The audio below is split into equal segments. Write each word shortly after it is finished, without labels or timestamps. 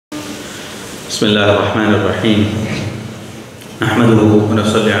بسم الله الرحمن الرحيم نحمده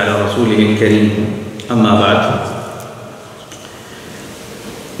ونصلي على رسوله الكريم أما بعد.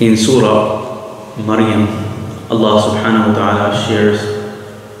 In Surah Maryam, Allah subhanahu wa ta'ala shares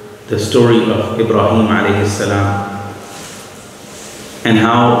the story of Ibrahim alayhi salam and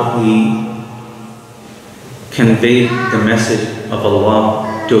how he conveyed the message of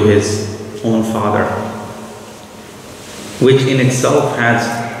Allah to his own father, which in itself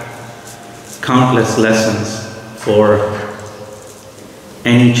has countless lessons for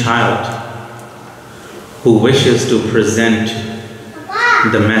any child who wishes to present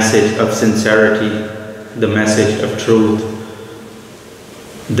the message of sincerity, the message of truth,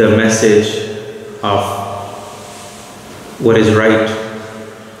 the message of what is right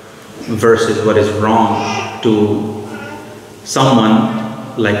versus what is wrong to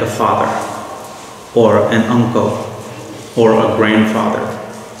someone like a father or an uncle or a grandfather,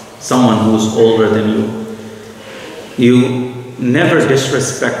 someone who's older than you. You never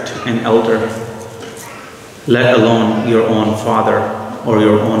disrespect an elder, let alone your own father or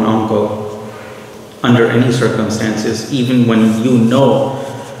your own uncle, under any circumstances, even when you know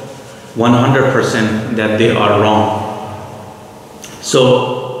 100% that they are wrong.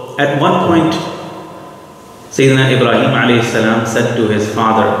 So at one point, Sayyidina Ibrahim alayhi salam said to his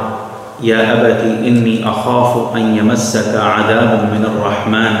father, يا أبت إني أخاف أن يمسك عذاب من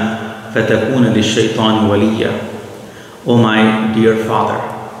الرحمن فتكون للشيطان وليا. O my dear father.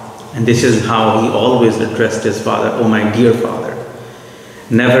 And this is how he always addressed his father, O my dear father.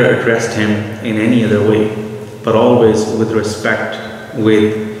 Never addressed him in any other way, but always with respect,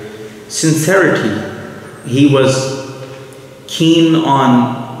 with sincerity. He was keen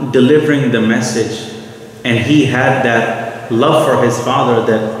on delivering the message, and he had that love for his father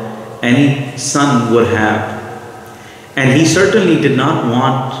that any son would have. And he certainly did not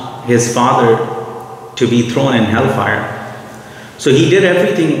want his father to be thrown in hellfire. So he did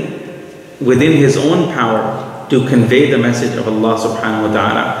everything within his own power to convey the message of Allah subhanahu wa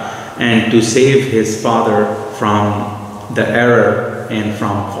ta'ala and to save his father from the error and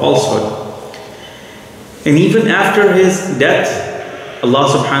from falsehood. And even after his death, Allah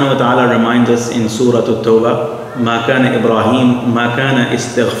subhanahu wa ta'ala reminds us in Surah At-Tawbah, ما كان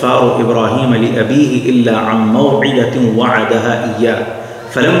استغفار إبراهيم لأبيه إلا عن موعدة وعدها إياه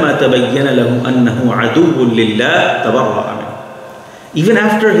فلما تبين له أنه عدو لله تبرأ منه. Even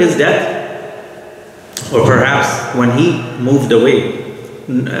after his death, or perhaps when he moved away,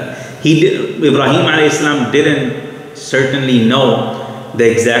 Ibrahim alayhi salam didn't certainly know the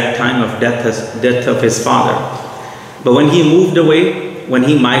exact time of death of his father. But when he moved away, when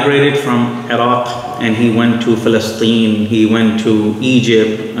he migrated from Iraq and he went to Palestine, he went to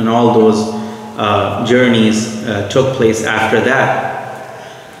Egypt, and all those journeys took place after that.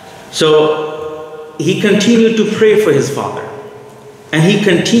 So he continued to pray for his father, and he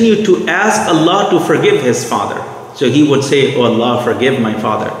continued to ask Allah to forgive his father. So he would say, "Oh Allah, forgive my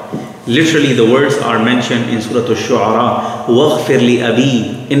father." Literally the words are mentioned in Surah Ash-Shu'ara, وَاغْفِرْ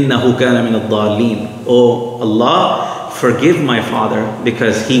لِأَبِي إِنَّهُ كَانَ مِنَ الضَّالِّينَ. Oh Allah, forgive my father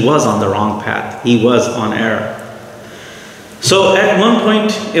because he was on the wrong path. He was on error. So at one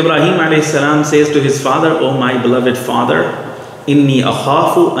point, Ibrahim alayhi salam says to his father, "O my beloved father, إِنِّي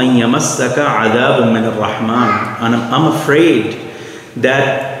أَخَافُ أَن يَمَسَّكَ عَذَابٌ مِّنَ الرَّحْمَنِ." And I'm afraid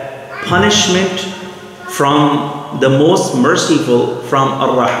that punishment from the most merciful, from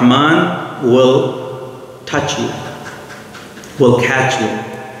Ar-Rahman, will touch you, will catch you.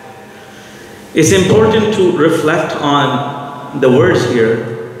 It's important to reflect on the words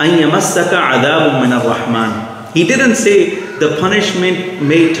here. أَن يَمَسَّكَ عَذَابٌ مِّنَ الرَّحْمَنِ. He didn't say the punishment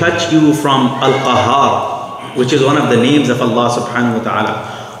may touch you from Al-Qahar, which is one of the names of Allah subhanahu wa ta'ala.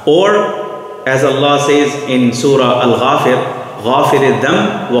 Or, as Allah says in Surah Al-Ghafir, غَافِرِ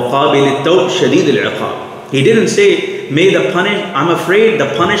الذَّنْبِ وَقَابِلِ التَّوْبِ شَدِيدِ الْعِقَابِ. He didn't say, I'm afraid the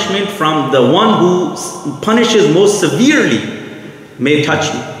punishment from the one who punishes most severely may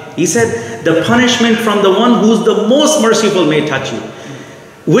touch you. He said, the punishment from the one who's the most merciful may touch you,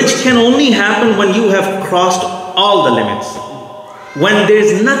 which can only happen when you have crossed all the limits, when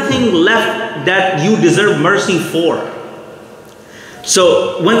there's nothing left that you deserve mercy for.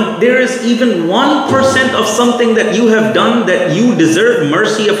 So when there is even 1% of something that you have done that you deserve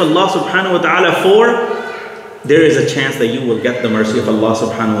mercy of Allah subhanahu wa ta'ala for, there is a chance that you will get the mercy of Allah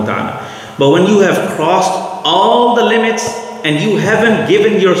subhanahu wa ta'ala. But when you have crossed all the limits and you haven't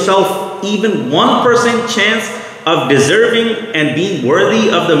given yourself even 1% chance of deserving and being worthy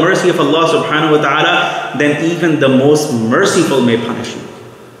of the mercy of Allah subhanahu wa ta'ala, then even the most merciful may punish you.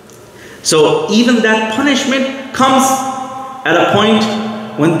 So even that punishment comes at a point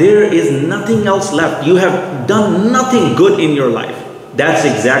when there is nothing else left. You have done nothing good in your life. That's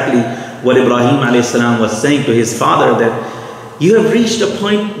exactly what Ibrahim alayhi salam was saying to his father, that you have reached a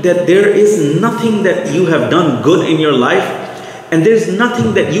point that there is nothing that you have done good in your life, and there's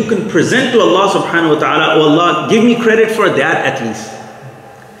nothing that you can present to Allah subhanahu wa ta'ala. Oh Allah, give me credit for that at least.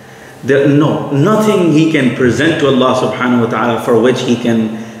 Nothing he can present to Allah subhanahu wa ta'ala for which he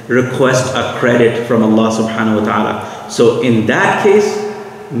can request a credit from Allah subhanahu wa ta'ala. So in that case,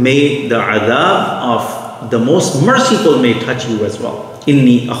 may the adhab of the most merciful may touch you as well.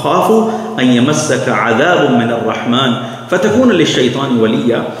 إني أخاف أن يمسك عذاب من الرحمن فتكون للشيطان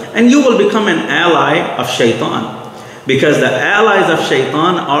وليا. And you will become an ally of shaitan, because the allies of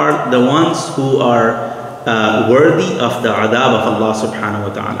shaitan are the ones who are worthy of the adhab of Allah subhanahu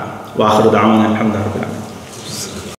wa ta'ala. وآخر دعوانا الحمد لله.